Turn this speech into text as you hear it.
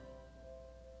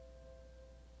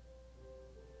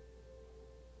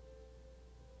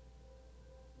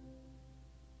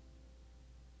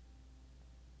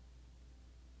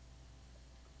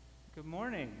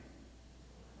Morning.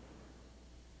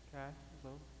 Okay. So,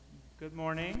 good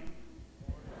morning.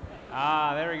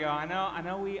 There we go. I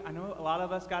know a lot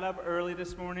of us got up early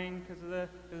this morning because of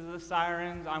the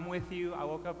sirens. I'm with you. I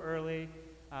woke up early,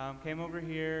 came over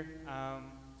here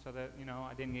so that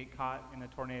I didn't get caught in a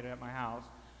tornado at my house.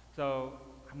 So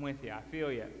I'm with you. I feel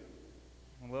you.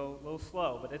 I'm a little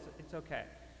slow, but it's okay.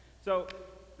 So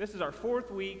this is our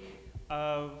fourth week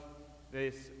of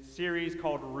this series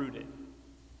called Rooted,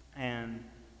 and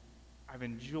I've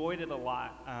enjoyed it a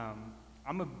lot.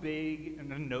 I'm a big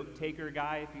note taker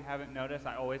guy. If you haven't noticed,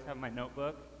 I always have my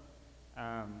notebook.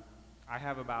 I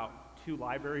have about 2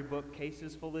 library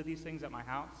bookcases full of these things at my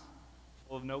house,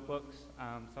 full of notebooks.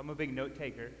 So I'm a big note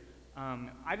taker.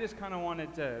 I just kind of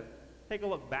wanted to take a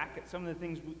look back at some of the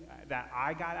things that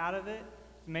I got out of it.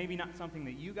 Maybe not something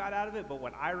that you got out of it, but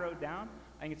what I wrote down.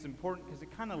 I think it's important because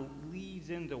it kind of leads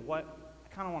into what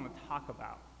I kind of want to talk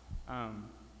about.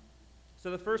 So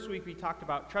the first week we talked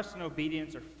about trust and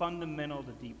obedience are fundamental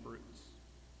to deep roots.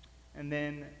 And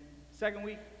then second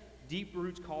week, deep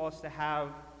roots call us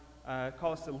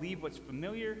to leave what's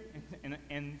familiar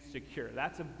and secure.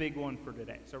 That's a big one for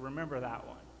today. So remember that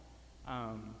one.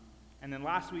 And then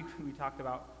last week we talked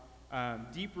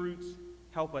about deep roots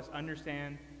help us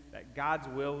understand that God's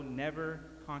will never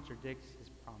contradicts his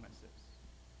promises.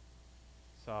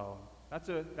 So that's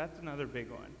another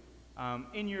big one.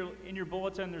 In your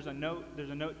bulletin, there's a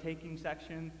note-taking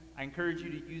section. I encourage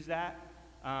you to use that.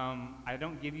 I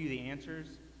don't give you the answers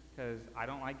because I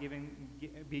don't like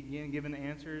being given the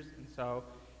answers, and so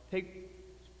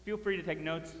feel free to take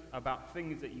notes about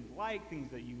things that you like, things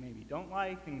that you maybe don't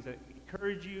like, things that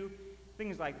encourage you,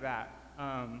 things like that.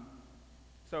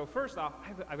 So first off,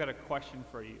 I've got a question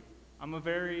for you. I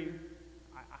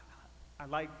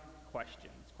like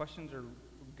questions. Questions are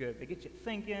good. They get you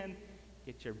thinking.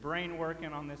 Get your brain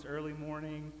working on this early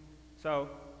morning. So,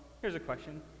 here's a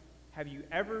question. Have you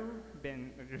ever been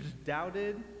just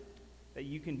doubted that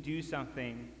you can do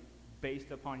something based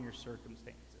upon your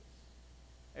circumstances?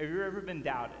 Have you ever been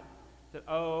doubted that,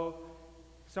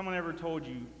 someone ever told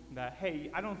you that,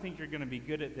 hey, I don't think you're going to be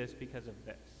good at this because of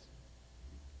this?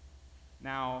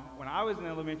 Now, when I was in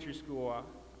elementary school,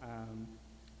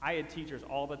 I had teachers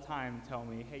all the time tell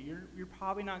me, hey, you're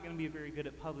probably not going to be very good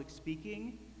at public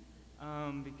speaking,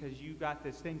 because you got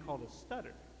this thing called a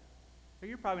stutter. So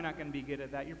you're probably not going to be good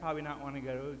at that. You're probably not want to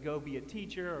go be a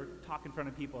teacher or talk in front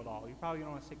of people at all. You're probably going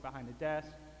to want to sit behind a desk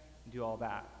and do all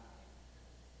that.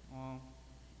 Well,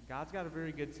 God's got a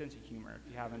very good sense of humor,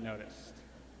 if you haven't noticed.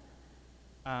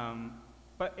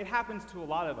 But it happens to a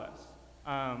lot of us.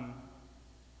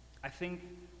 I think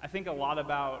a lot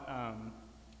about,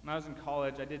 when I was in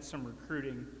college, I did some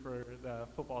recruiting for the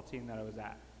football team that I was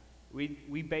at.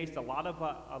 We based a lot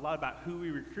about who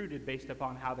we recruited based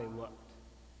upon how they looked.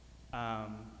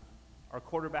 Our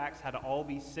quarterbacks had to all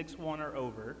be 6'1" or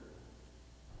over.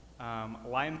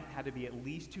 Linemen had to be at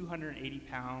least 280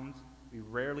 pounds. We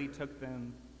rarely took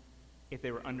them if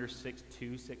they were under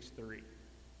 6'2", 6'3".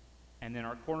 And then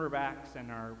our cornerbacks and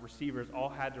our receivers all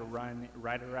had to run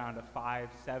right around a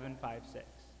 5'7", 5'6".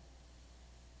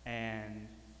 And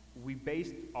we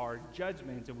based our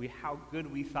judgments and how good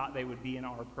we thought they would be in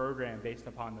our program based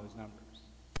upon those numbers.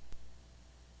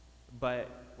 But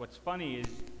what's funny is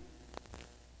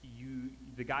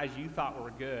the guys you thought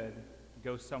were good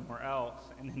go somewhere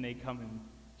else, and then they come and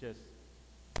just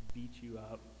beat you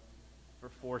up for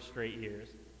 4 straight years.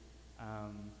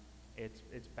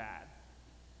 It's bad.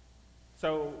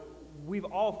 So we've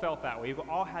all felt that way. We've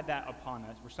all had that upon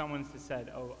us, where someone's just said,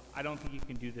 I don't think you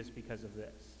can do this because of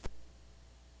this.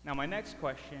 Now, my next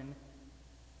question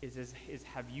is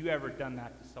have you ever done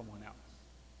that to someone else?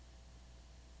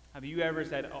 Have you ever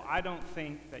said, I don't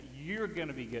think that you're going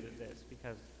to be good at this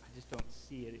because I just don't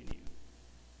see it in you?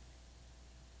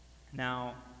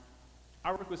 Now,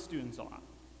 I work with students a lot.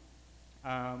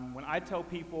 When I tell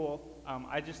people,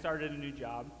 I just started a new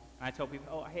job, and I tell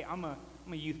people, hey, I'm a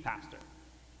youth pastor.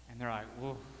 And they're like,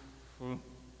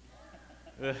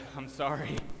 I'm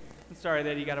sorry. I'm sorry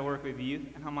that you got to work with youth.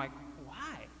 And I'm like,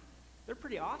 they're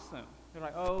pretty awesome. They're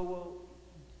like,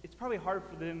 it's probably hard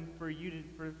for you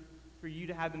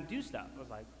to have them do stuff. I was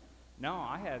like, no,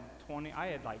 I had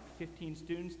like 15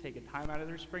 students take a time out of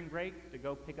their spring break to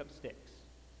go pick up sticks.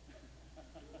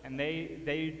 And they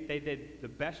did the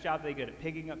best job they could at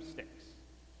picking up sticks.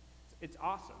 It's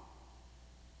awesome.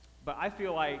 But I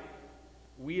feel like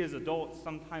we as adults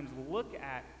sometimes look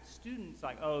at students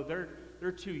like,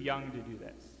 they're too young to do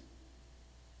this.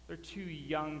 They're too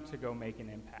young to go make an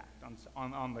impact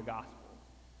on the gospel.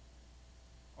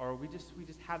 Or we just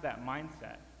have that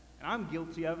mindset. And I'm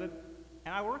guilty of it,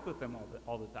 and I work with them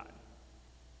all the time.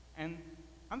 And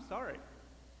I'm sorry.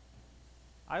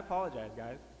 I apologize,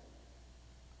 guys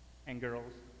and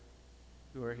girls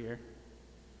who are here.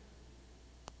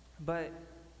 But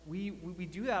we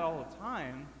do that all the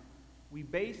time. We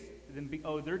base them,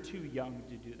 they're too young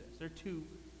to do this. They're too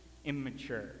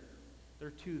immature. They're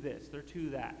too this. They're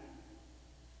too that.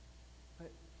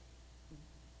 But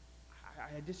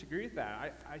I disagree with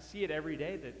that. I see it every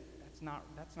day that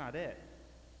that's not it.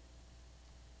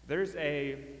 There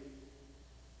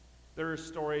are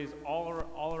stories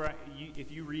all around.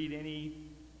 If you read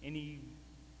any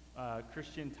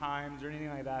Christian Times or anything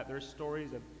like that, there's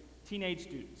stories of teenage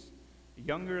students,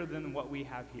 younger than what we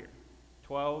have here,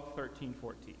 12, 13,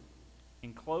 14,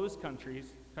 in closed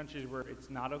countries where it's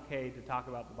not okay to talk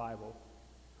about the Bible,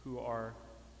 who are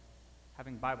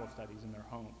having Bible studies in their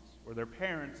homes, where their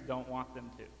parents don't want them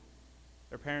to.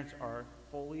 Their parents are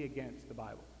fully against the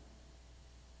Bible.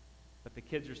 But the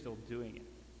kids are still doing it.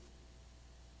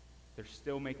 They're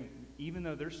still making, even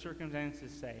though their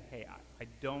circumstances say, hey, I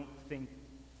don't think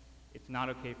it's not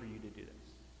okay for you to do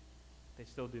this. They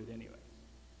still do it anyways.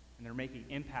 And they're making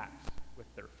impacts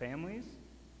with their families,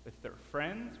 with their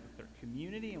friends, with their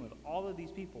community, and with all of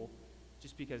these people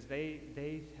just because they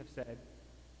have said,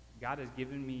 God has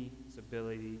given me this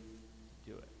ability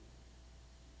to do it.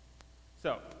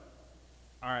 So,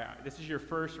 all right, this is your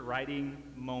first writing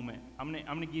moment. I'm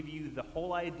gonna give you the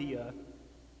whole idea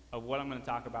of what I'm going to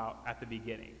talk about at the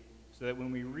beginning, so that when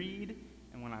we read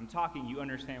and when I'm talking, you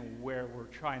understand where we're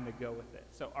trying to go with it.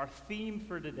 So our theme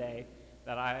for today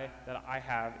that I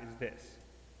have is this: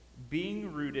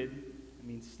 being rooted. It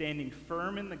means standing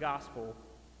firm in the gospel,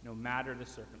 no matter the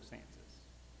circumstances.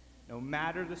 No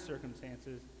matter the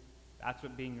circumstances, that's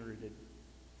what being rooted.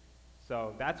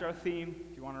 So that's our theme.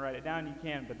 If you want to write it down, you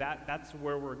can. But that's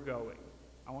where we're going.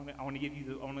 I want to give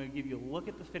you a look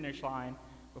at the finish line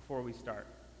before we start.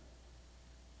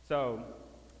 So,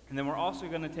 and then we're also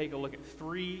going to take a look at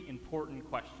 3 important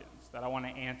questions that I want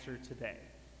to answer today.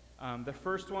 The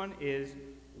first one is,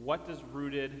 what does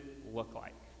rooted look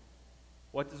like?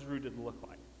 What does rooted look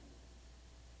like?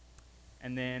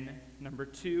 And then number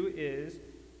 2 is,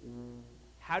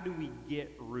 how do we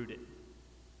get rooted?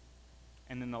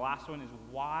 And then the last one is,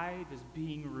 why does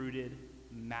being rooted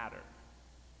matter?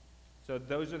 So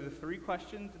those are the 3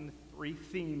 questions and the 3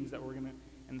 themes that we're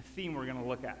going to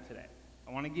look at today.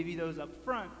 I want to give you those up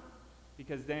front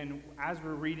because then as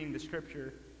we're reading the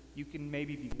scripture, you can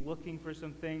maybe be looking for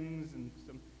some things and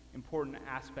some important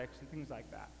aspects and things like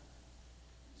that.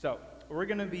 So we're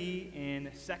going to be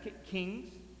in 2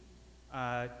 Kings,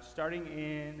 starting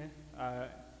in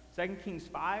 2 Kings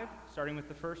 5, starting with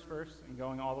the first verse and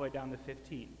going all the way down to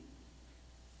 15.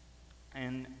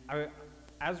 And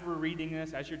as we're reading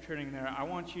this, as you're turning there, I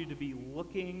want you to be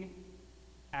looking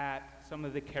at some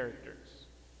of the characters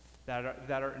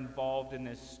that are involved in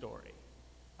this story.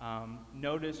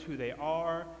 Notice who they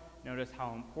are, notice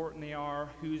how important they are,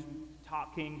 who's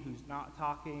talking, who's not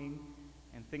talking,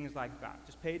 and things like that.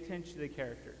 Just pay attention to the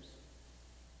characters.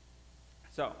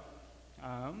 So,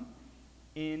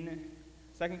 in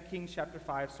 2 Kings chapter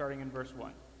 5, starting in verse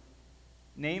 1.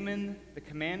 Naaman, the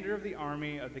commander of the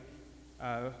army of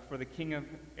for the king of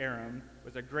Aram,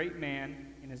 was a great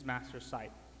man in his master's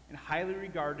sight, and highly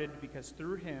regarded because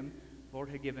through him the Lord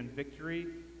had given victory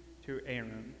to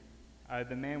Aram.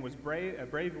 The man was a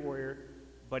brave warrior,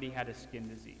 but he had a skin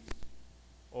disease.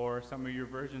 Or some of your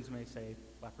versions may say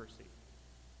leprosy.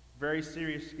 Very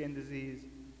serious skin disease.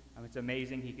 It's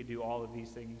amazing he could do all of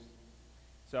these things.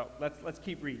 So let's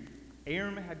keep reading.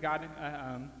 Aram had gone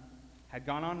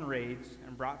on raids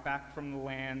and brought back from the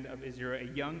land of Israel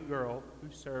a young girl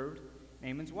who served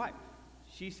Naaman's wife.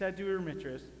 She said to her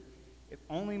mistress, "If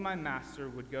only my master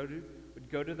would go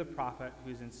to the prophet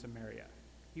who's in Samaria.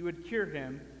 He would cure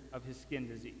him of his skin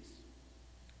disease."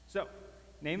 So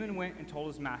Naaman went and told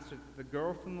his master that the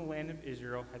girl from the land of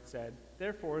Israel had said.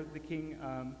 Therefore the king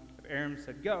of Aram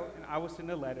said, "Go, and I will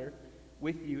send a letter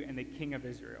with you and the king of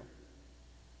Israel."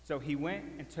 So he went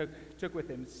and took with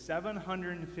him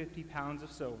 750 pounds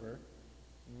of silver,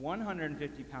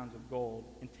 150 pounds of gold,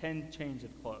 and 10 change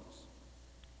of clothes.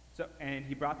 And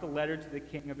he brought the letter to the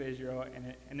king of Israel,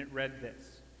 and it read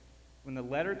this: "When the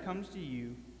letter comes to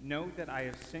you, note that I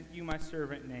have sent you my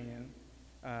servant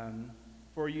Naaman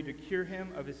for you to cure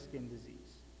him of his skin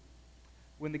disease."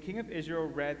 When the king of Israel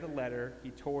read the letter, he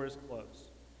tore his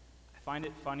clothes. I find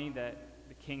it funny that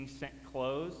the king sent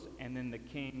clothes and then the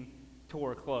king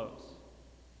tore clothes.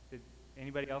 Did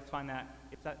anybody else find that?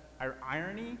 It's that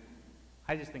irony.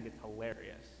 I just think it's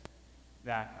hilarious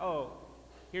that, oh,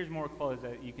 here's more clothes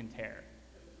that you can tear.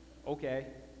 Okay.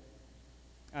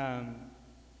 And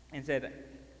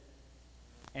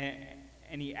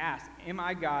And he asked, "Am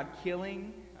I God,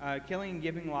 killing and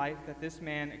giving life, that this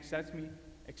man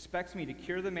expects me to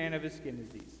cure the man of his skin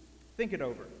disease? Think it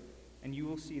over, and you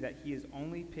will see that he is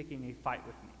only picking a fight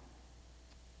with me."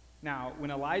 Now, when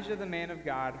Elijah the man of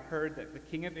God heard that the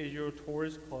king of Israel tore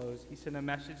his clothes, he sent a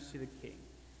message to the king.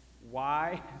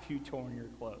 "Why have you torn your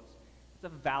clothes?" It's a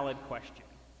valid question.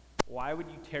 Why would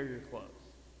you tear your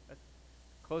clothes?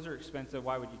 Clothes are expensive.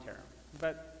 Why would you tear them?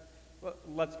 But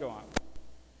let's go on.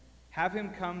 "Have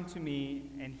him come to me,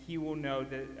 and he will know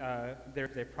that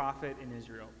there's a prophet in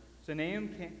Israel." So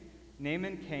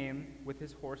Naaman came with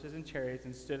his horses and chariots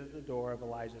and stood at the door of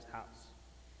Elijah's house.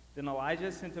 Then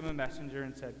Elijah sent him a messenger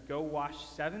and said, "Go wash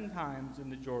 7 times in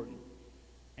the Jordan,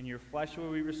 and your flesh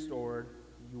will be restored,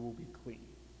 you will be clean."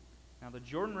 Now the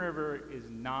Jordan River is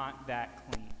not that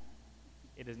clean.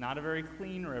 It is not a very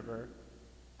clean river.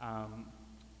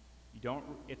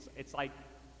 It's like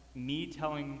me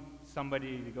telling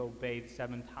somebody to go bathe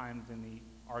 7 times in the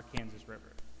Arkansas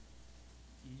River.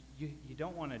 You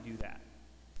don't want to do that.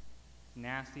 It's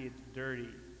nasty, it's dirty.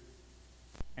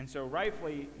 And so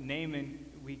rightfully, Naaman,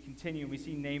 we continue, and we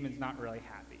see Naaman's not really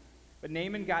happy. But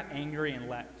Naaman got angry and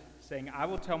left, saying, "I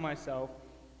will tell myself,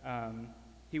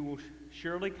 he will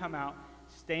surely come out,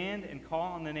 stand and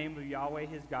call on the name of Yahweh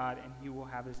his God, and he will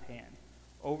have his hand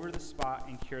over the spot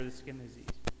and cure the skin disease.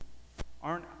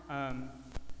 Aren't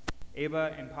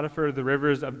Abba and Potiphar, the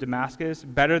rivers of Damascus,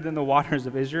 better than the waters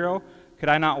of Israel? Could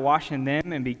I not wash in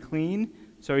them and be clean?"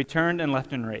 So he turned and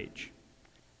left in rage.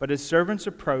 But his servants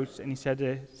approached, and he said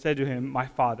to him, "My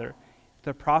father, if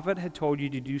the prophet had told you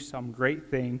to do some great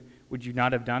thing, would you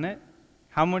not have done it?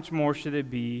 How much more should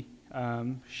it be,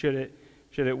 should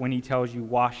it when he tells you,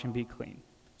 wash and be clean?"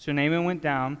 So Naaman went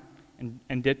down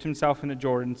and dipped himself in the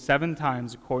Jordan 7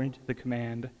 times according to the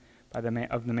command of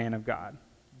the man of God.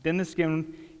 Then his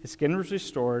skin was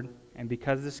restored, and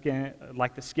because the skin,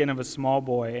 like the skin of a small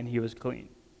boy, and he was clean.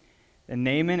 Then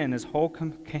Naaman and his whole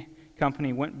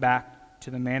company went back to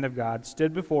the man of God,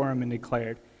 stood before him, and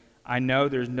declared, "I know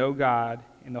there's no God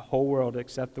in the whole world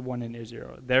except the one in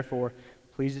Israel. Therefore,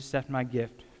 please accept my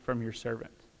gift from your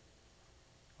servant."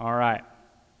 All right.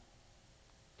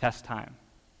 Test time.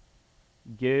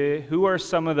 Who are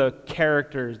some of the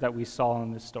characters that we saw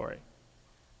in this story?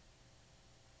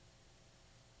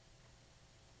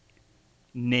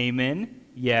 Naaman,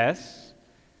 yes.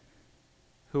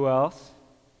 Who else?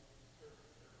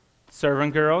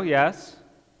 Servant girl, yes.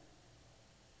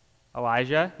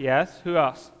 Elijah, yes. Who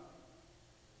else?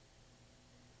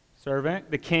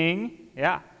 Servant, the king,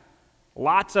 yeah.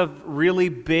 Lots of really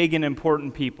big and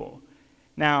important people.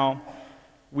 Now,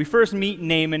 we first meet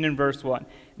Naaman in verse 1.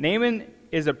 Naaman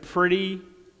is a pretty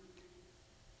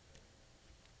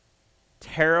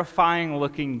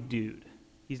terrifying-looking dude.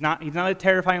 He's not a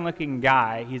terrifying-looking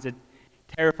guy. He's a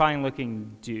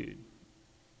terrifying-looking dude.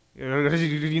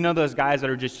 You know those guys that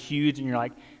are just huge, and you're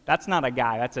like, that's not a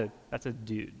guy. That's a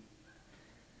dude.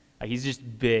 Like, he's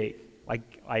just big.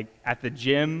 Like at the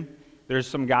gym, there's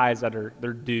some guys they're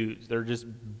dudes. They're just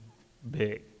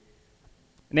big.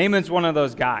 Naaman's one of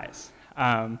those guys.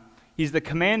 He's the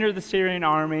commander of the Syrian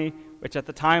army, which at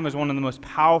the time was one of the most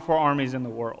powerful armies in the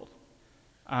world.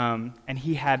 And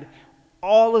he had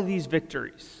all of these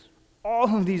victories,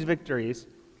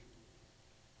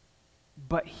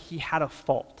 but he had a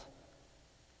fault.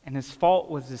 And his fault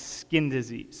was his skin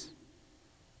disease.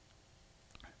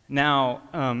 Now,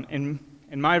 in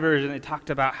my version, it talked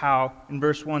about how, in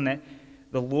verse 1, that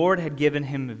the Lord had given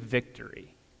him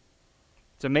victory.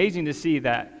 It's amazing to see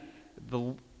that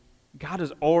God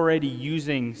is already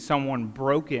using someone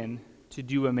broken to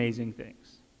do amazing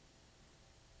things.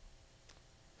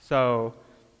 So,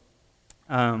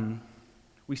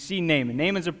 we see Naaman.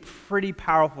 Naaman's a pretty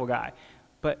powerful guy,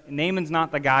 but Naaman's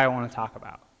not the guy I want to talk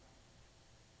about.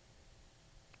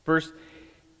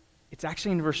 It's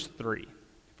actually in verse 3.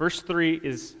 Verse 3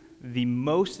 is the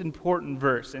most important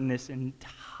verse in this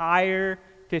entire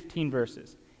 15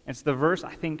 verses. And it's the verse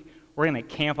I think we're going to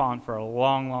camp on for a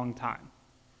long, long time.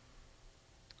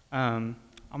 I'm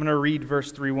going to read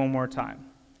verse 3 one more time.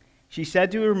 She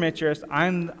said to her mistress,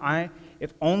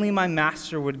 if only my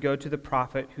master would go to the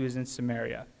prophet who is in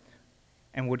Samaria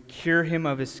and would cure him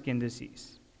of his skin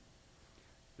disease.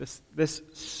 This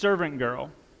servant girl,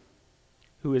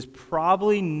 who is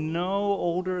probably no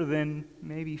older than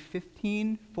maybe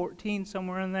 15, 14,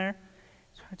 somewhere in there.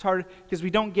 It's hard because we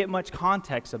don't get much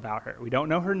context about her. We don't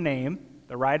know her name.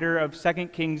 The writer of 2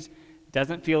 Kings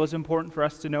doesn't feel it's important for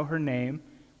us to know her name.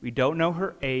 We don't know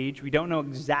her age. We don't know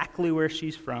exactly where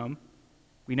she's from.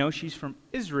 We know she's from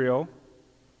Israel.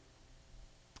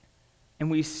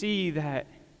 And we see that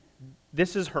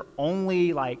this is her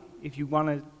only, if you want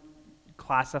to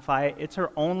classify it. It's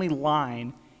her only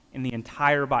line in the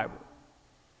entire Bible.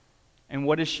 And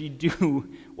what does she do?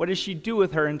 What does she do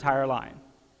with her entire line?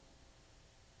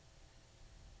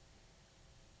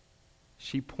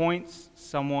 She points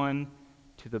someone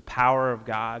to the power of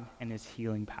God and his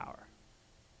healing power.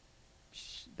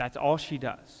 That's all she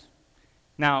does.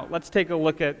 Now, let's take a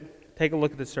look at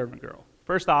the servant girl.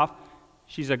 First off,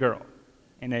 she's a girl.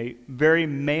 In a very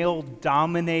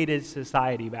male-dominated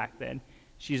society back then,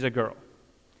 she's a girl.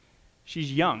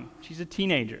 She's young. She's a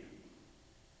teenager.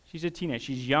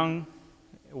 She's young.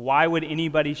 Why would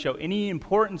anybody show any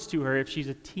importance to her if she's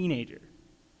a teenager?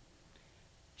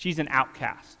 She's an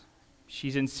outcast.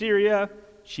 She's in Syria.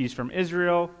 She's from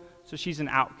Israel, so she's an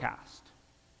outcast.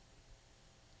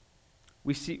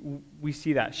 We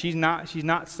see that. She's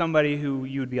not somebody who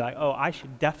you would be like, oh, I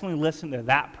should definitely listen to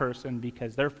that person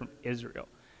because they're from Israel.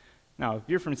 Now, if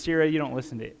you're from Syria, you don't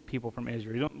listen to people from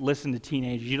Israel. You don't listen to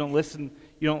teenagers. You don't listen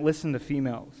to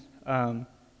females. And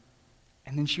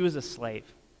then she was a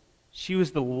slave. She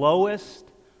was the lowest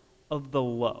of the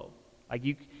low.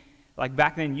 Like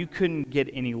back then, you couldn't get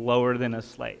any lower than a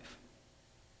slave.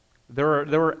 There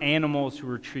were animals who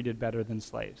were treated better than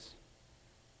slaves.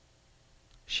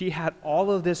 She had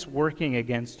all of this working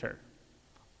against her.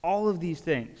 All of these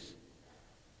things.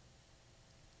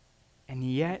 And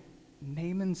yet,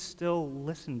 Naaman still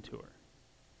listened to her.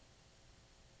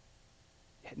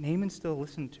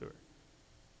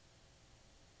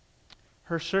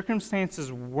 Her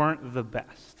circumstances weren't the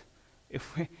best.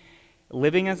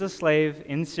 Living as a slave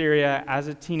in Syria, as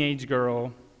a teenage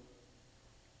girl,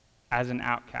 as an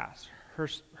outcast,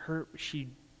 she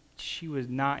was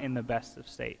not in the best of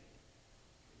state.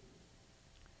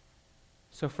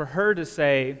 So for her to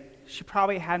say, she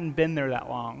probably hadn't been there that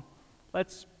long.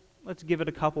 Let's give it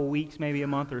a couple weeks, maybe a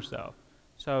month or so.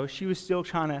 So she was still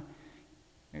trying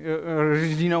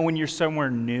to, when you're somewhere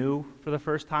new for the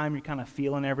first time, you're kind of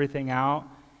feeling everything out.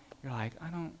 You're like, I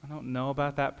don't know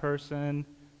about that person,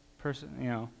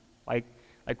 like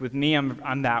with me,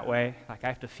 I'm that way. Like I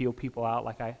have to feel people out.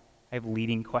 Like I have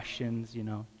leading questions,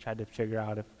 try to figure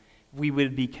out if we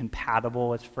would be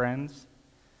compatible as friends.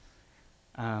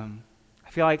 I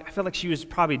feel like she was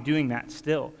probably doing that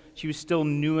still. She was still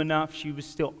new enough. She was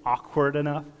still awkward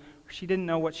enough. She didn't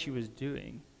know what she was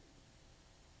doing.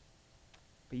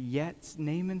 But yet,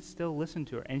 Naaman still listened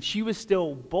to her. And she was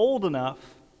still bold enough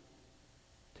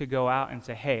to go out and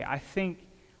say, hey, I think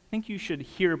you should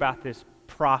hear about this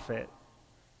prophet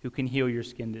who can heal your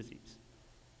skin disease.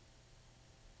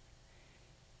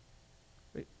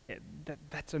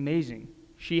 That's amazing.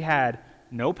 She had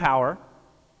no power.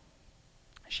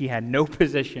 She had no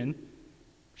position.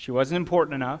 She wasn't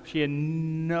important enough. She had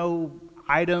no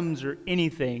items or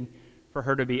anything for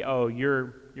her to be, oh,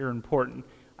 you're important.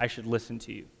 I should listen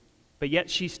to you. But yet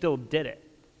she still did it,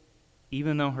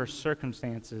 even though her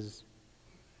circumstances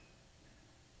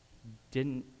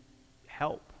didn't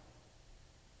help.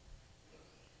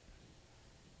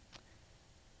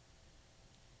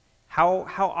 How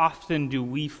often do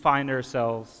we find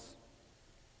ourselves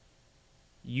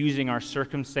using our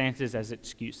circumstances as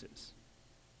excuses?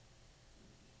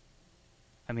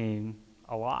 I mean,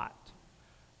 a lot.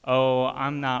 Oh,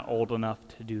 I'm not old enough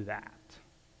to do that.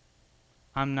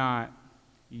 I'm not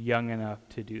young enough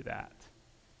to do that.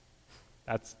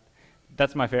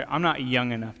 That's my favorite. I'm not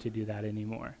young enough to do that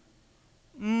anymore.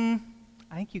 I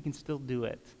think you can still do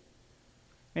it.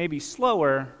 Maybe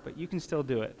slower, but you can still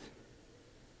do it.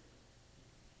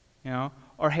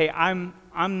 Or hey, I'm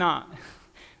not.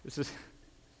 This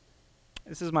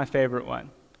is my favorite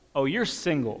one. Oh, you're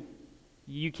single.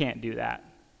 You can't do that.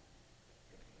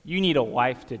 You need a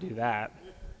wife to do that.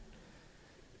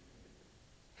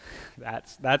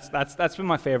 That's been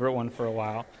my favorite one for a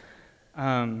while.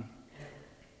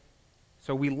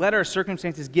 So we let our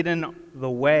circumstances get in the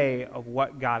way of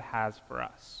what God has for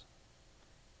us.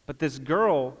 But this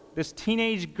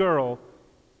teenage girl,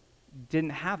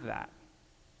 didn't have that.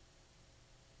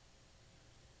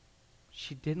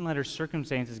 She didn't let her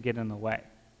circumstances get in the way.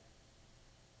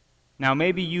 Now,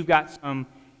 maybe you've got some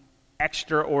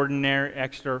extraordinary, I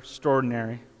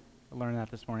learned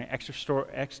that this morning,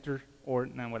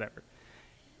 whatever.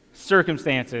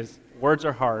 Circumstances, words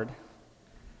are hard.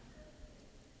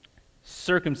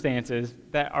 Circumstances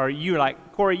that are, you're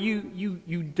like, Corey,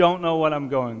 you don't know what I'm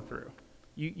going through.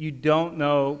 You don't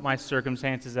know my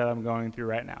circumstances that I'm going through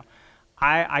right now.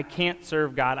 I can't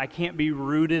serve God. I can't be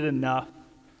rooted enough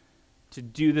to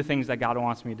do the things that God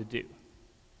wants me to do.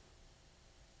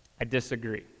 I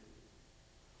disagree.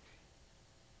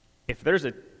 If there's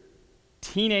a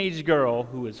teenage girl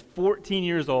who is 14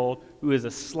 years old, who is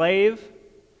a slave,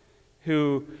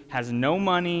 who has no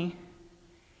money,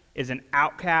 is an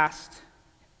outcast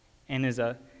and is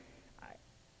I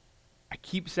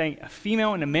keep saying a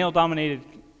female and a male-dominated,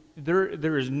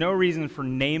 there is no reason for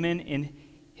Naaman in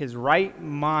his right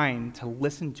mind to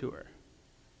listen to her.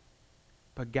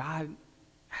 But God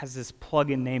has this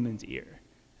plug in Naaman's ear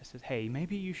that says, hey,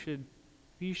 maybe you should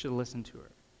listen to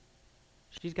her.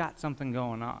 She's got something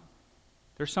going on.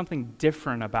 There's something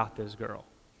different about this girl.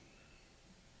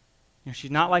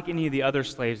 She's not like any of the other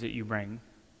slaves that you bring.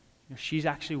 She's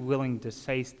actually willing to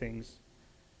say things.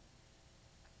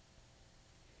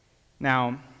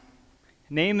 Now,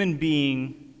 Naaman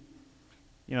being,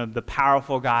 the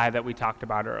powerful guy that we talked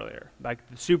about earlier, like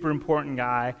the super important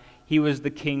guy, he was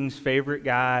the king's favorite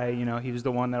guy. He was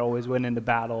the one that always went into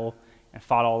battle and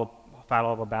fought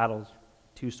all the battles,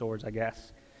 2 swords, I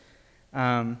guess.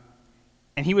 And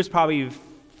he was probably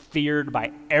feared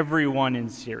by everyone in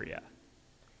Syria.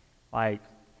 Like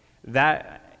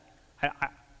that,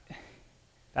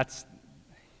 that's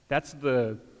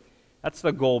the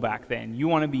goal back then. You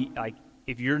want to be like,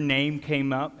 if your name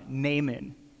came up,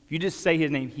 Naaman. If you just say his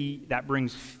name, that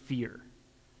brings fear.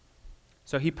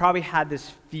 So he probably had this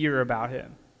fear about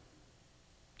him.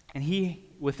 And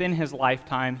within his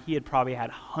lifetime, he had probably had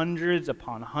hundreds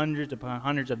upon hundreds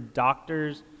of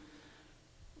doctors,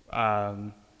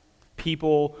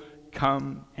 people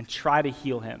come and try to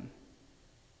heal him.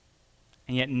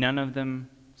 And yet none of them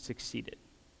succeeded.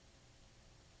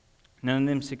 None of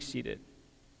them succeeded.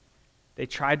 They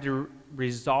tried to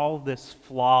resolve this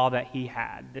flaw that he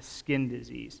had, this skin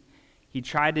disease. He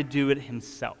tried to do it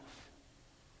himself.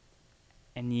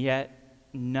 And yet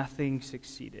nothing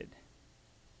succeeded.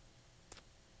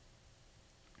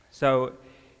 So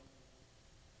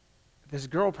this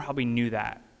girl probably knew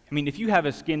that. I mean, if you have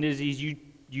a skin disease,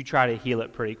 you try to heal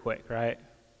it pretty quick, right?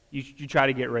 You try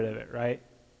to get rid of it, right?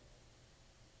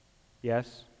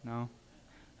 Yes? No?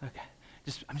 Okay.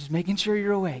 I'm just making sure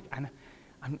you're awake. I'm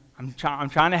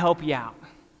trying to help you out.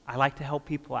 I like to help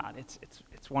people out.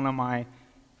 It's one of my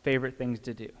favorite things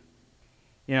to do.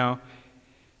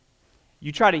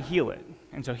 You try to heal it.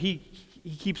 And so he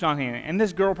keeps on healing it. And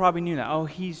this girl probably knew that. Oh,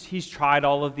 he's tried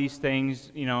all of these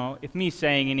things. If me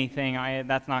saying anything,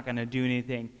 that's not going to do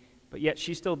anything. But yet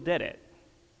she still did it.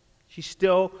 She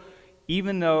still,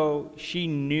 even though she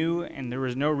knew and there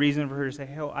was no reason for her to say,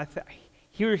 hey,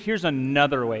 here's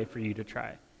another way for you to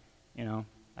try.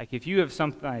 Like if you have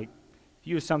something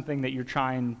that you're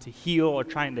trying to heal or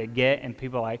trying to get, and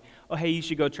people are like, oh, hey, you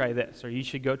should go try this, or you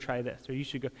should go try this, or you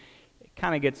should go. It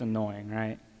kind of gets annoying,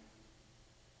 right?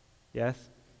 Yes?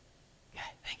 Okay,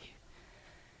 thank you.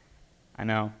 I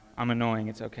know, I'm annoying,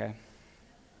 it's okay.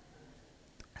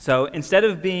 So instead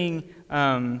of being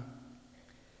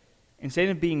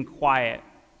quiet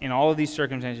in all of these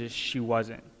circumstances, she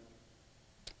wasn't.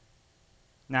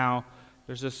 Now,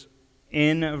 there's this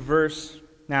in verse.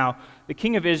 Now, the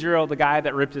king of Israel, the guy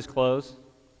that ripped his clothes,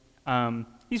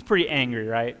 he's pretty angry,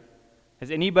 right? Has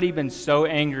anybody been so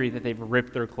angry that they've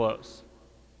ripped their clothes?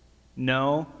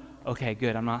 No? Okay,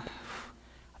 good. I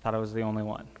thought I was the only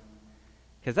one.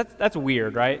 Because that's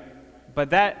weird, right? But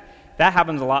that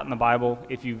happens a lot in the Bible.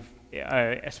 If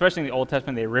especially in the Old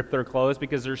Testament, they rip their clothes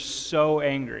because they're so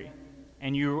angry,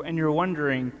 and you're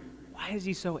wondering, why is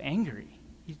he so angry?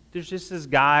 There's just this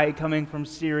guy coming from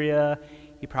Syria.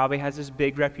 He probably has this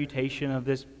big reputation of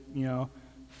this,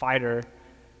 fighter.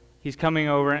 He's coming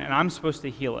over, and I'm supposed to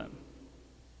heal him.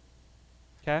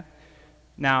 Okay?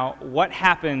 Now, what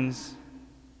happens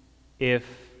if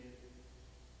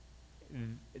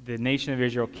the nation of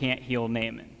Israel can't heal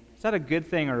Naaman? Is that a good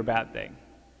thing or a bad thing?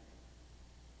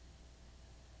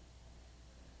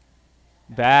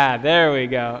 Bad. There we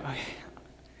go.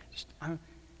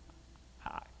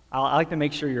 I like to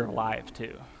make sure you're alive,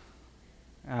 too.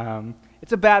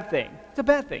 It's a bad thing. It's a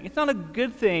bad thing. It's not a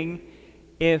good thing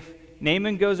if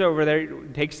Naaman goes over there,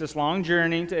 takes this long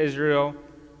journey to Israel,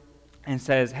 and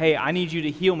says, hey, I need you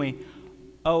to heal me.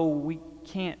 Oh, we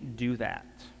can't do that.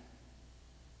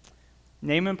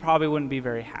 Naaman probably wouldn't be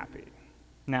very happy.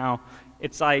 Now,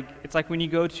 it's like when you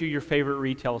go to your favorite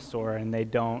retail store and they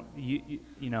don't,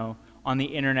 on the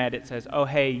internet it says, oh,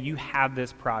 hey, you have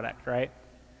this product, right?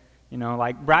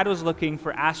 Like Brad was looking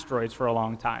for asteroids for a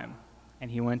long time. And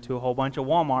he went to a whole bunch of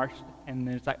Walmarts, and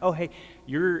it's like, oh, hey,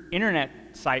 your internet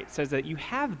site says that you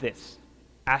have this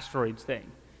asteroids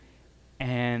thing.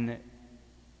 And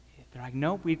they're like,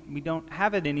 nope, we don't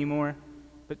have it anymore.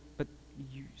 But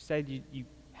you said you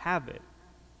have it.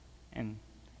 And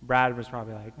Brad was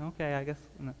probably like, okay, I guess.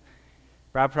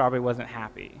 Brad probably wasn't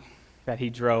happy that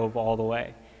he drove all the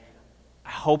way.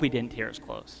 I hope he didn't tear his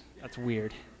clothes. That's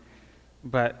weird.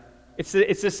 But it's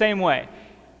the same way.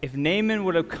 if Naaman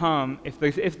would have come, if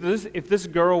this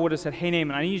girl would have said, "Hey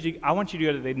Naaman, I want you to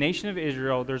go to the nation of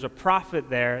Israel. There's a prophet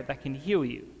there that can heal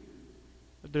you.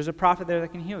 There's a prophet there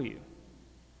that can heal you.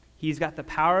 He's got the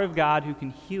power of God who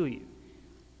can heal you."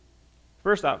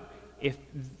 First off, if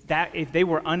they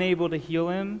were unable to heal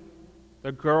him,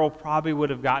 the girl probably would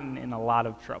have gotten in a lot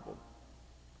of trouble.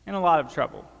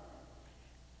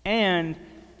 And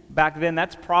back then,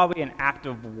 that's probably an act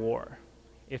of war.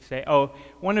 If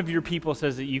one of your people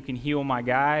says that you can heal my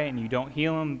guy and you don't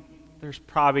heal him, there's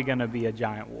probably going to be a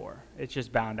giant war. It's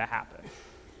just bound to happen.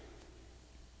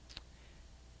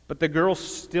 But the girl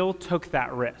still took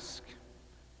that risk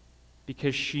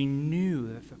because she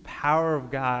knew that the power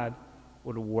of God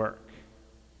would work.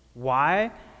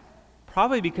 Why?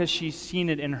 Probably because she's seen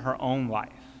it in her own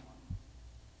life.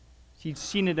 She'd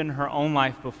seen it in her own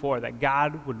life before, that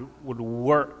God would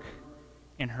work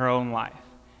in her own life.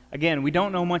 Again, we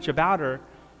don't know much about her,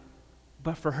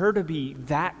 but for her to be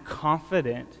that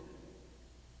confident,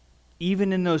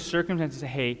 even in those circumstances,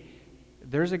 hey,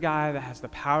 there's a guy that has the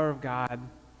power of God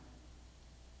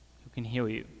who can heal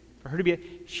you. For her to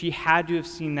be, she had to have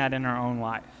seen that in her own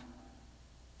life.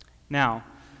 Now,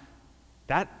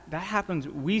 that happens.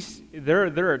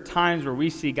 There are times where we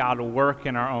see God work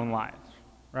in our own lives,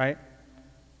 right?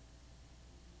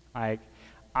 Like,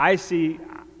 I see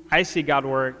God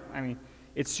work. I mean,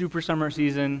 it's super summer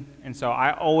season, and so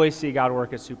I always see God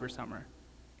work at super summer.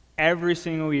 Every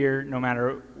single year, no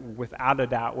matter, without a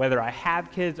doubt, whether I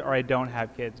have kids or I don't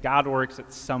have kids, God works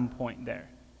at some point there.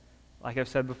 Like I've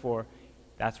said before,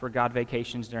 that's where God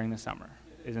vacations during the summer,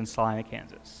 is in Salina,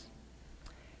 Kansas.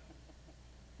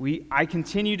 I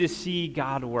continue to see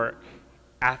God work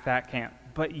at that camp,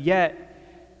 but yet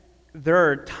there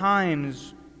are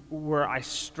times where I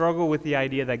struggle with the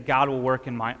idea that God will work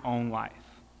in my own life.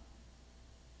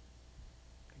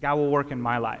 God will work in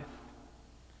my life,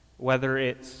 whether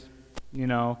it's,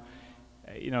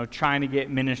 trying to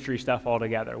get ministry stuff all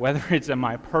together, whether it's in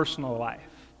my personal life,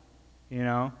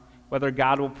 whether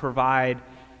God will provide,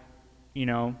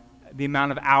 the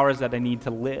amount of hours that I need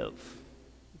to live,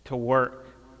 to work,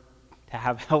 to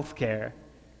have health care,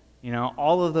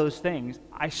 all of those things.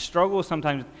 I struggle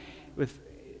sometimes with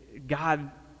God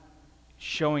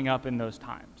showing up in those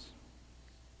times.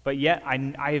 But yet,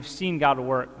 I have seen God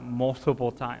work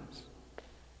multiple times.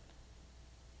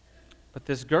 But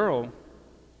this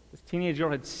teenage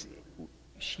girl,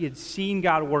 she had seen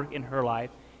God work in her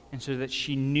life, and so that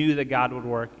she knew that God would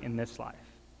work in this life,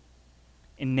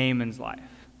 in Naaman's life.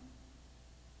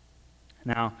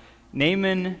 Now,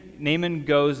 Naaman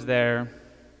goes there,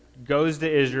 goes to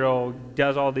Israel,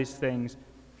 does all these things.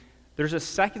 There's a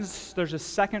second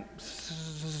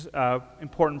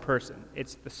important person.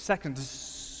 It's the second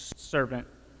servant.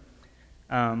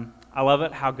 I love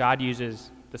it how God uses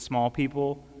the small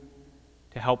people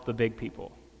to help the big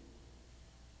people.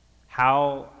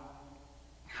 How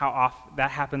often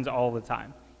that happens all the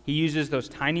time. He uses those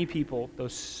tiny people,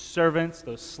 those servants,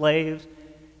 those slaves,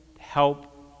 to help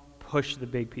push the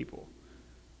big people.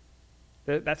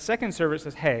 That second servant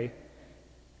says, "Hey,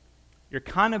 you're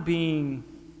kind of being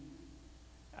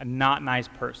a not nice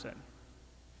person.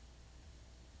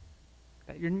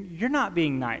 You're not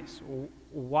being nice.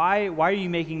 Why are you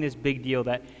making this big deal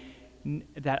that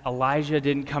Elijah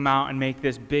didn't come out and make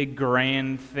this big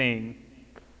grand thing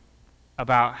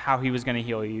about how he was going to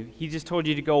heal you? He just told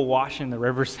you to go wash in the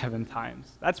river 7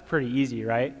 times. That's pretty easy,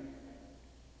 right?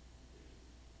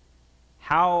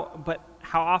 But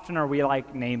how often are we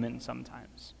like Naaman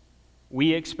sometimes?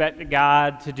 We expect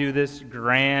God to do this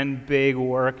grand, big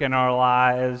work in our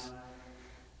lives,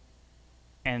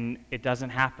 and it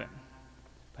doesn't happen.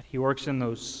 But he works in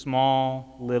those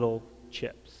small, little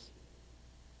chips.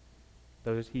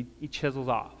 He chisels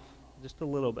off just a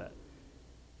little bit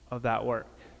of that work.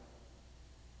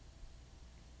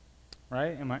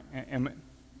 Right?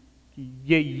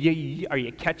 Are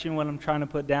you catching what I'm trying to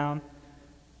put down?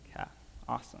 Yeah,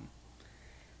 awesome.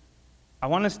 I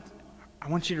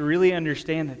want you to really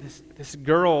understand that this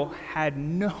girl had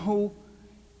no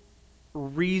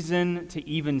reason to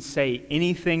even say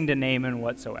anything to Naaman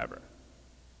whatsoever.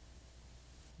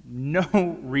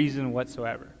 No reason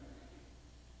whatsoever.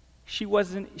 She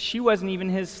wasn't even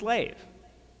his slave.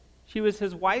 She was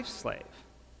his wife's slave.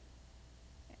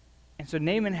 And so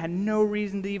Naaman had no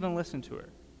reason to even listen to her.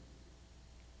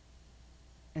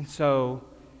 And so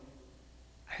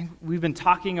I think we've been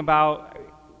talking about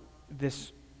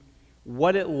this,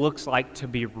 what it looks like to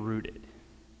be rooted.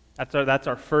 That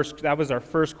was our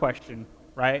first question,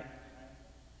 right?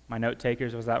 My note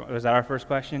takers, was that our first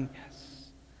question? Yes.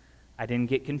 I didn't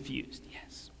get confused.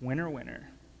 Yes. Winner, winner.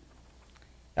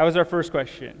 That was our first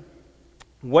question.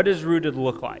 What does rooted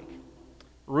look like?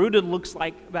 Rooted looks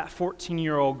like that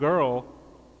 14-year-old girl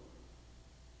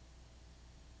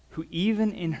who,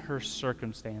 even in her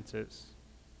circumstances,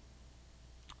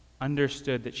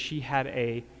 understood that she had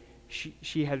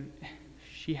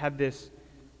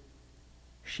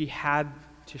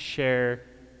to share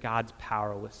God's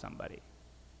power with somebody.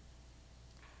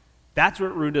 That's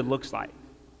what rooted looks like.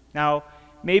 Now,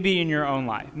 maybe in your own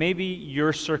life, maybe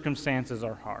your circumstances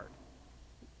are hard.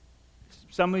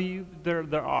 Some of you,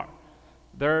 there are.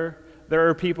 There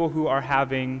are people who are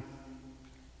having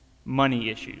money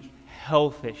issues,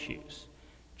 health issues,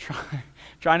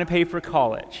 trying to pay for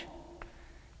college,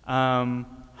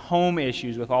 home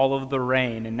issues with all of the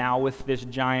rain, and now with this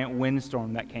giant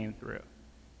windstorm that came through.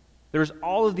 There's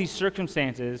all of these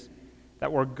circumstances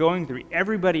that we're going through.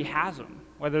 Everybody has them,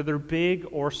 whether they're big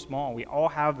or small. We all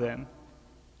have them.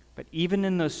 But even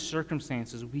in those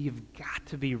circumstances, we've got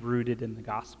to be rooted in the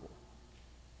gospel.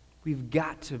 We've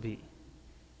got to be.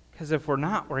 Because if we're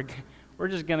not, we're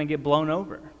just going to get blown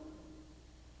over.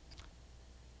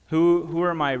 Who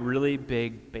are my really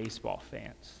big baseball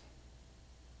fans?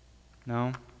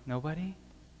 No? Nobody?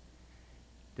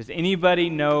 Does anybody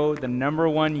know the number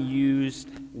one used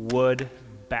wood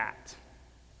bat?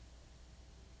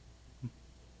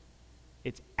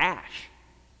 It's ash.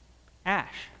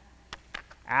 Ash.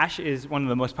 Ash is one of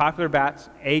the most popular bats,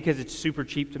 A, because it's super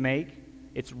cheap to make.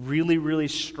 It's really, really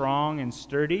strong and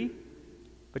sturdy.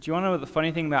 But you want to know what the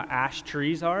funny thing about ash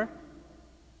trees are?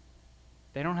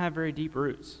 They don't have very deep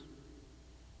roots.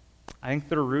 I think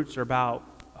their roots are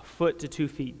about 1 foot to 2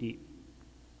 feet deep.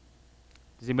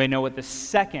 Does anybody know what the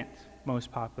second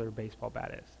most popular baseball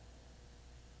bat is?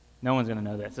 No one's going to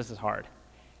know this. This is hard.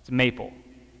 It's maple.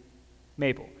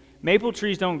 Maple. Maple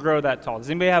trees don't grow that tall. Does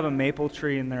anybody have a maple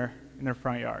tree in their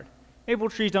front yard? Maple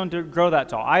trees don't grow that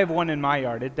tall. I have one in my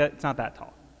yard. It's not that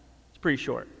tall. It's pretty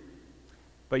short.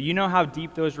 But you know how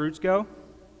deep those roots go?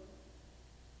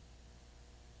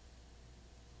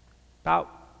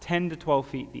 About 10 to 12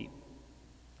 feet deep.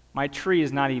 My tree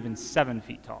is not even 7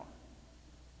 feet tall.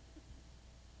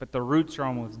 But the roots are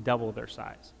almost double their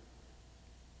size.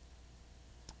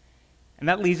 And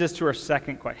that leads us to our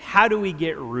second question. How do we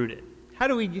get rooted? How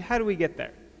do we get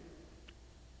there?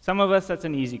 Some of us, that's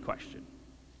an easy question.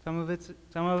 Some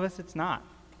of us, it's not.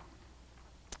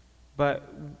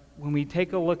 But when we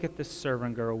take a look at this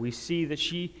servant girl, we see that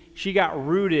she got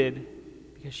rooted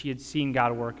because she had seen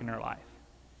God work in her life.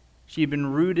 She had been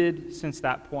rooted since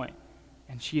that point,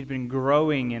 and she had been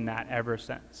growing in that ever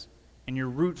since. And your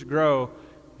roots grow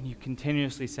when you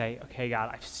continuously say, okay, God,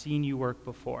 I've seen you work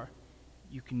before.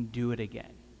 You can do it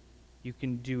again. You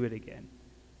can do it again.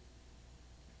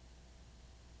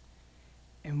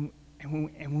 And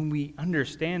when we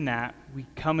understand that, we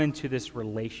come into this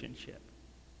relationship,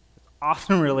 this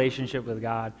awesome relationship with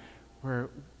God, where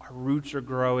our roots are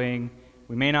growing.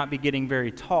 We may not be getting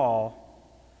very tall,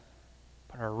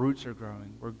 but our roots are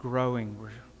growing. We're growing.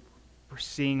 We're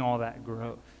seeing all that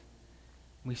growth.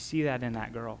 We see that in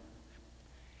that girl.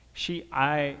 If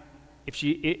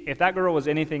that girl was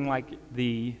anything like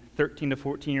the 13 to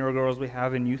 14-year-old girls we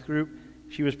have in youth group,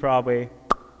 she was probably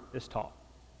this tall.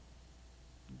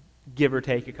 Give or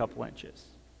take a couple inches.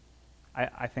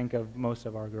 I think of most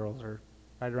of our girls are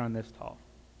right around this tall.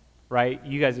 Right?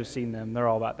 You guys have seen them. They're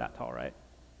all about that tall, right?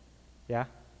 Yeah?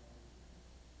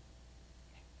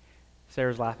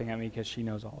 Sarah's laughing at me because she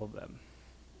knows all of them.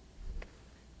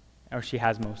 Or she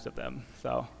has most of them.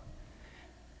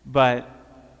 But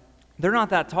they're not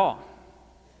that tall.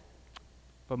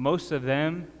 But most of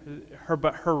them,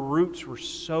 her roots were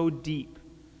so deep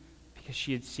because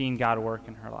she had seen God work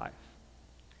in her life.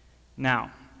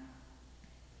 Now,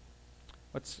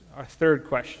 what's our third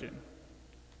question?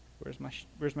 Where's my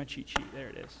cheat sheet? There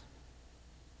it is.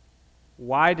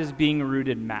 Why does being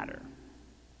rooted matter?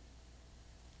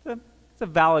 It's a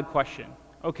valid question.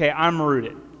 Okay, I'm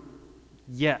rooted.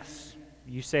 Yes,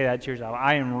 you say that to yourself.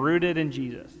 I am rooted in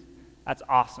Jesus. That's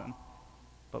awesome.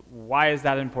 But why is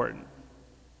that important?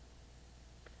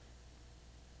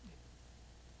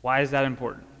 Why is that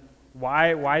important?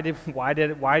 Why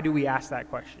do we ask that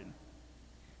question?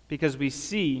 Because we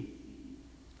see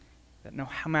that no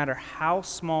matter how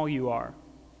small you are,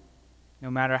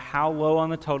 no matter how low on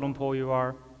the totem pole you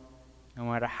are, no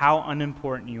matter how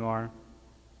unimportant you are,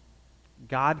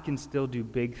 God can still do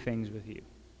big things with you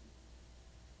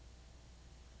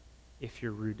if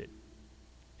you're rooted.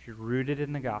 If you're rooted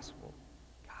in the gospel,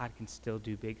 God can still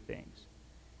do big things.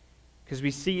 Because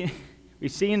we see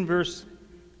in verse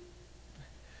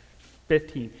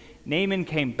 15, Naaman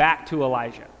came back to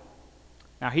Elijah.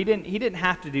 Now, he didn't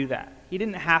have to do that. He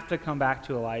didn't have to come back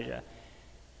to Elijah.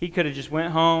 He could have just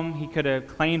went home. He could have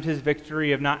claimed his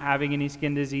victory of not having any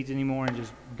skin disease anymore and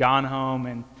just gone home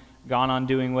and gone on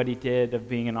doing what he did of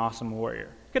being an awesome warrior.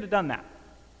 He could have done that.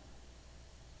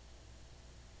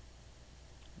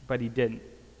 But he didn't.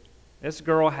 This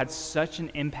girl had such an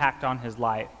impact on his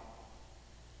life.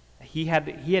 He had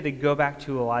to go back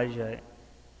to Elijah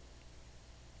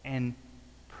and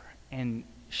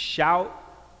shout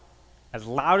as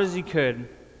loud as he could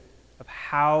of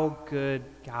how good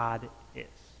God is.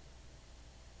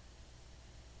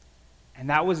 And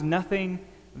that was nothing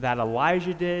that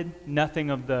Elijah did,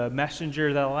 nothing of the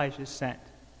messenger that Elijah sent.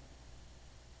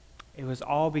 It was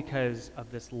all because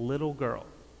of this little girl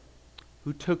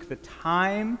who took the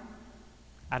time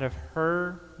out of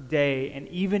her day, and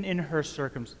even in her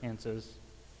circumstances,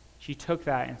 she took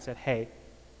that and said, hey,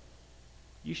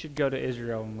 you should go to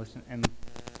Israel and listen and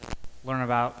learn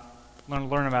about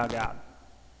God.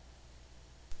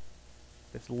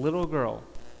 This little girl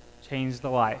changed the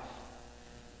life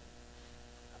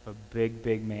of a big,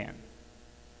 big man.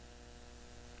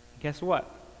 Guess what?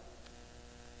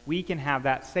 We can have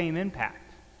that same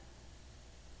impact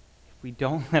if we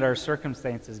don't let our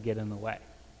circumstances get in the way.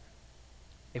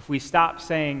 If we stop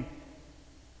saying,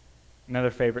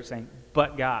 another favorite saying,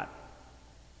 but God.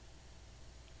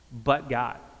 But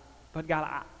God. But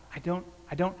God,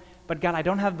 but God, I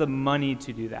don't have the money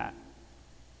to do that.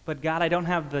 But God, I don't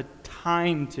have the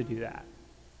time to do that.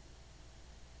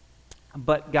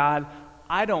 But God,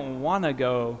 I don't want to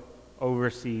go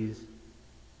overseas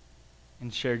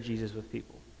and share Jesus with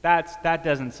people. That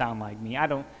doesn't sound like me.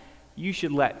 You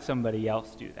should let somebody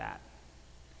else do that.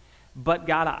 But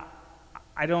God,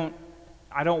 I don't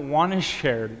want to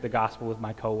share the gospel with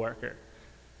my coworker.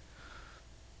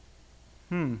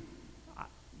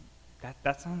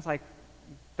 That sounds like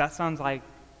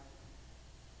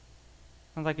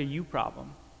a you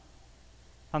problem.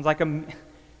 Sounds like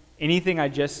anything I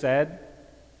just said,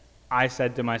 I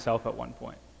said to myself at one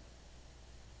point.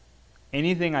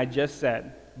 Anything I just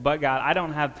said, but God, I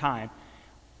don't have time.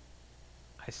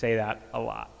 I say that a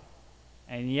lot.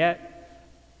 And yet,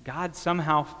 God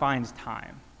somehow finds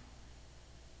time.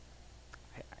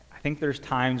 I think there's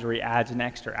times where he adds an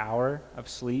extra hour of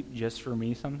sleep just for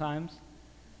me sometimes.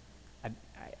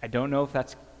 I don't know if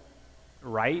that's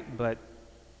right, but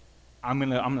I'm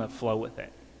gonna flow with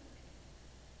it.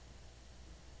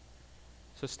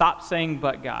 So stop saying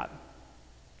but God.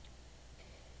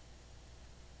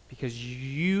 Because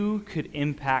you could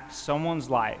impact someone's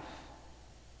life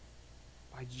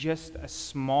by just a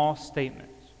small statement.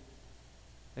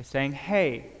 By saying,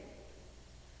 hey,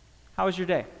 how was your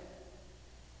day?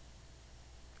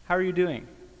 How are you doing?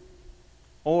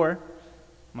 Or,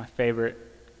 my favorite,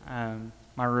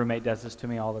 my roommate does this to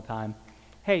me all the time.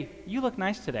 Hey, you look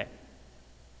nice today.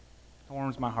 It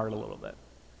warms my heart a little bit.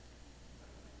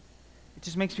 It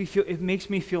just makes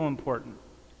me feel important.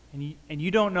 And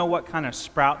you don't know what kind of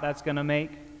sprout that's going to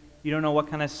make. You don't know what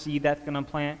kind of seed that's going to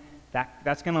plant.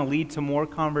 That's going to lead to more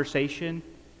conversation,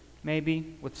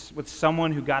 maybe, with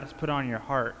someone who God has put on your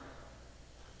heart.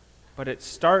 But it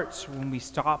starts when we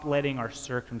stop letting our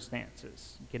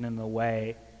circumstances get in the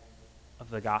way of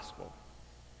the gospel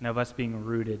and of us being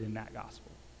rooted in that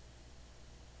gospel.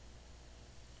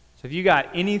 So if you got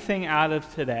anything out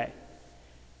of today,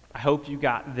 I hope you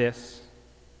got this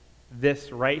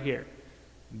right here,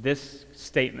 this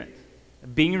statement.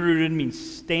 Being rooted means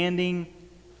standing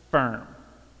firm,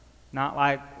 not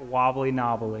like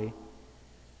wobbly-knobbly.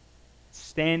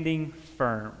 Standing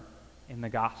firm in the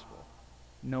gospel,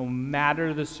 no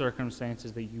matter the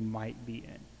circumstances that you might be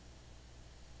in.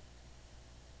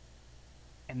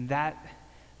 And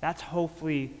that's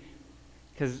hopefully,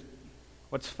 because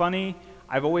what's funny,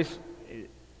 I've always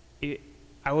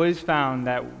found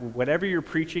that whatever you're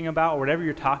preaching about, or whatever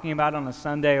you're talking about on a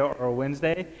Sunday or a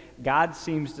Wednesday, God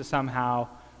seems to somehow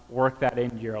work that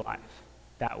into your life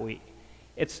that week.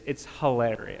 It's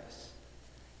hilarious.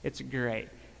 It's great.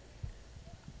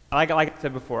 Like I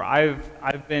said before,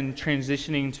 I've been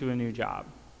transitioning to a new job,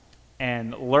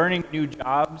 and learning new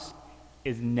jobs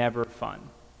is never fun.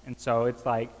 And so it's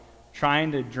like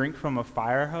trying to drink from a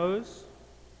fire hose,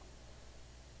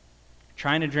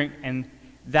 and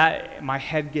that my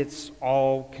head gets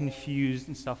all confused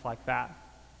and stuff like that.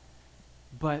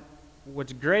 But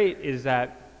what's great is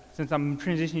that since I'm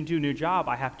transitioning to a new job,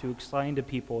 I have to explain to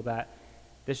people that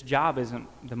this job isn't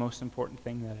the most important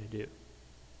thing that I do.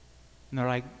 And they're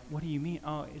like, what do you mean?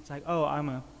 Oh, it's like, I'm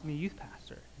a youth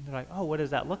pastor. And they're like, oh, what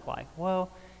does that look like?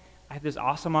 Well, I have this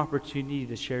awesome opportunity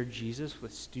to share Jesus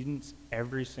with students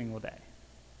every single day.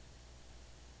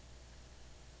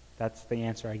 That's the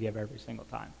answer I give every single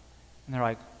time. And they're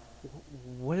like,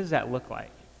 what does that look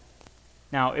like?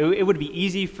 Now, it would be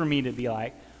easy for me to be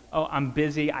like, oh, I'm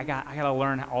busy. I got to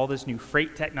learn all this new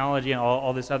freight technology and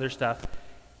all this other stuff.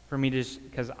 For me to just,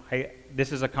 because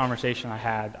this is a conversation I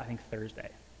had, I think Thursday.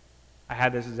 I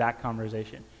had this exact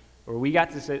conversation where we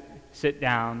got to sit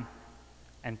down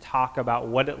and talk about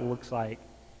what it looks like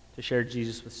to share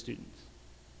Jesus with students.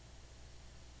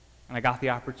 And I got the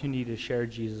opportunity to share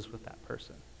Jesus with that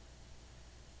person.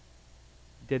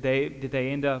 Did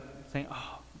they end up saying,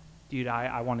 oh, dude,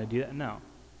 I want to do that? No.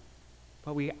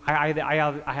 But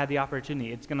I had the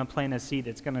opportunity. It's going to plant a seed.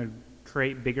 It's going to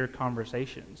create bigger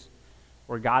conversations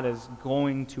where God is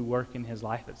going to work in his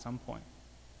life at some point.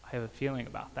 I have a feeling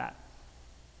about that.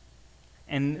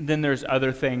 And then there's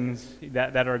other things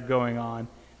that are going on.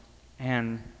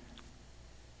 And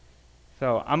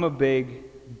so I'm a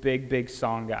big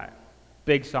song guy.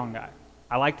 Big song guy.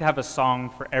 I like to have a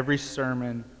song for every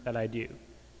sermon that I do.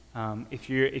 If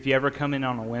you ever come in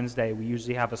on a Wednesday, we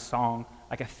usually have a song,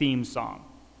 like a theme song.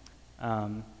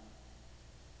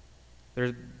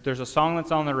 There's a song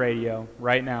that's on the radio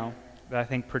right now that I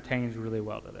think pertains really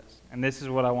well to this. And this is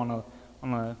what I want to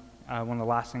one of the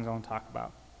last things I want to talk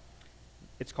about.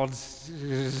 It's called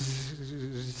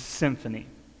Symphony.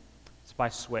 It's by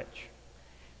Switch.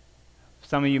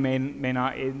 Some of you may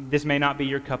not, this may not be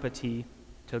your cup of tea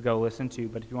to go listen to,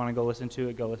 but if you want to go listen to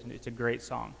it, go listen to it. It's a great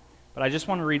song. But I just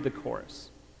want to read the chorus.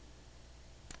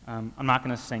 I'm not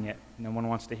going to sing it. No one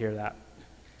wants to hear that.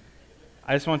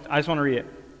 I just want to read it.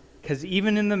 Because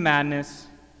even in the madness,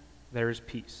 there is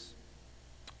peace,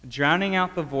 drowning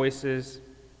out the voices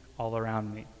all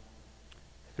around me.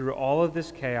 Through all of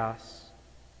this chaos,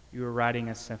 you are writing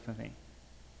a symphony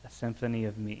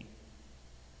of me.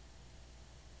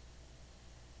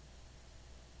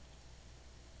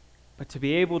 But to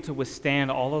be able to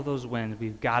withstand all of those winds,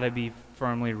 we've got to be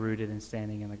firmly rooted and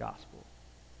standing in the gospel.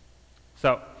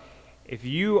 So, if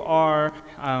you are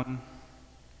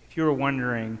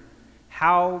wondering,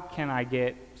 how can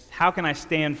I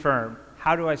stand firm?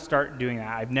 How do I start doing that?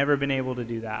 I've never been able to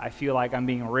do that. I feel like I'm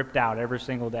being ripped out every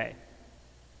single day.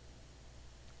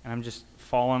 And I'm just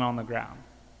falling on the ground.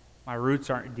 My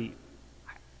roots aren't deep.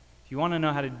 If you want to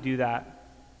know how to do that,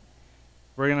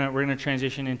 we're gonna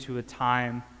transition into a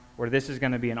time where this is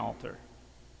going to be an altar.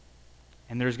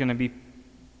 And there's going to be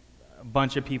a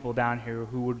bunch of people down here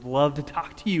who would love to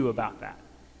talk to you about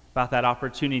that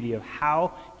opportunity of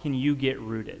how can you get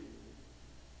rooted.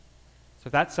 So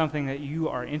if that's something that you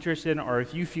are interested in, or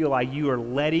if you feel like you are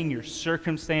letting your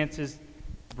circumstances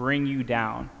bring you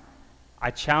down,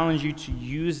 I challenge you to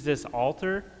use this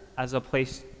altar as a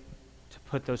place to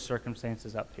put those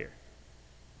circumstances up here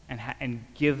and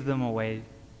give them away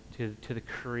to the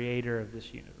creator of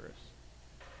this universe.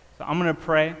 So I'm going to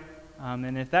pray,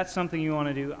 and if that's something you want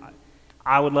to do,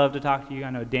 I would love to talk to you.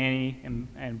 I know Danny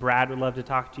and Brad would love to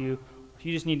talk to you. If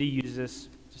you just need to use this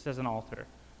just as an altar,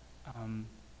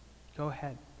 go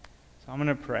ahead. So I'm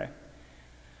going to pray.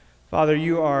 Father,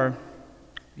 you are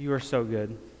so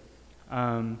good.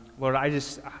 Lord, I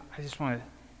just want to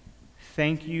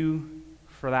thank you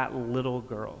for that little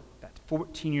girl, that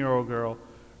 14-year-old girl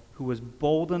who was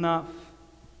bold enough,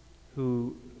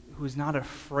 who is not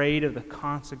afraid of the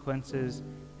consequences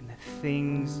and the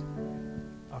things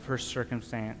of her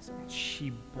circumstance. And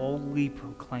she boldly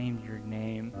proclaimed your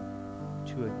name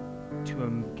to a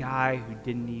guy who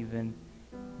didn't even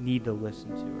need to listen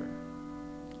to her.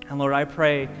 And Lord, I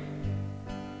pray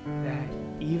that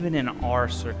even in our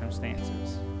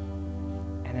circumstances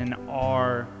and in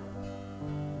our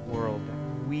world,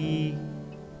 that we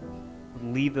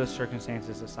would leave those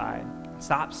circumstances aside.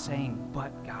 Stop saying,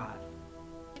 but God.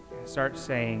 And start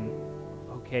saying,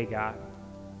 okay, God,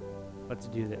 let's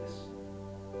do this.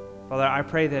 Father, I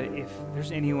pray that if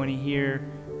there's anyone here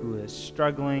who is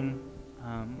struggling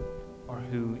or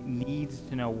who needs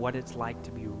to know what it's like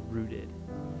to be rooted,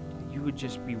 that you would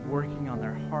just be working on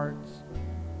their hearts.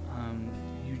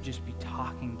 You'd just be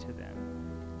talking to them.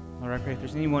 Lord, I pray if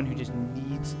there's anyone who just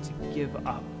needs to give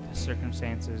up the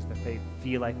circumstances that they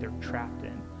feel like they're trapped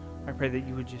in, I pray that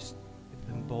you would just give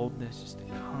them boldness just to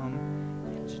come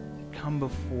and just come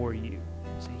before you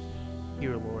and say,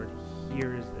 here, Lord,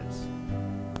 here is this.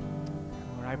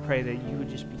 Lord, I pray that you would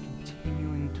just be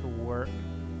continuing to work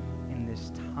in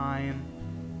this time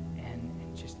and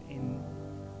just in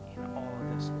all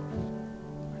of this,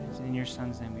 Lord. It's in your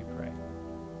Son's name we pray.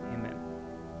 Amen.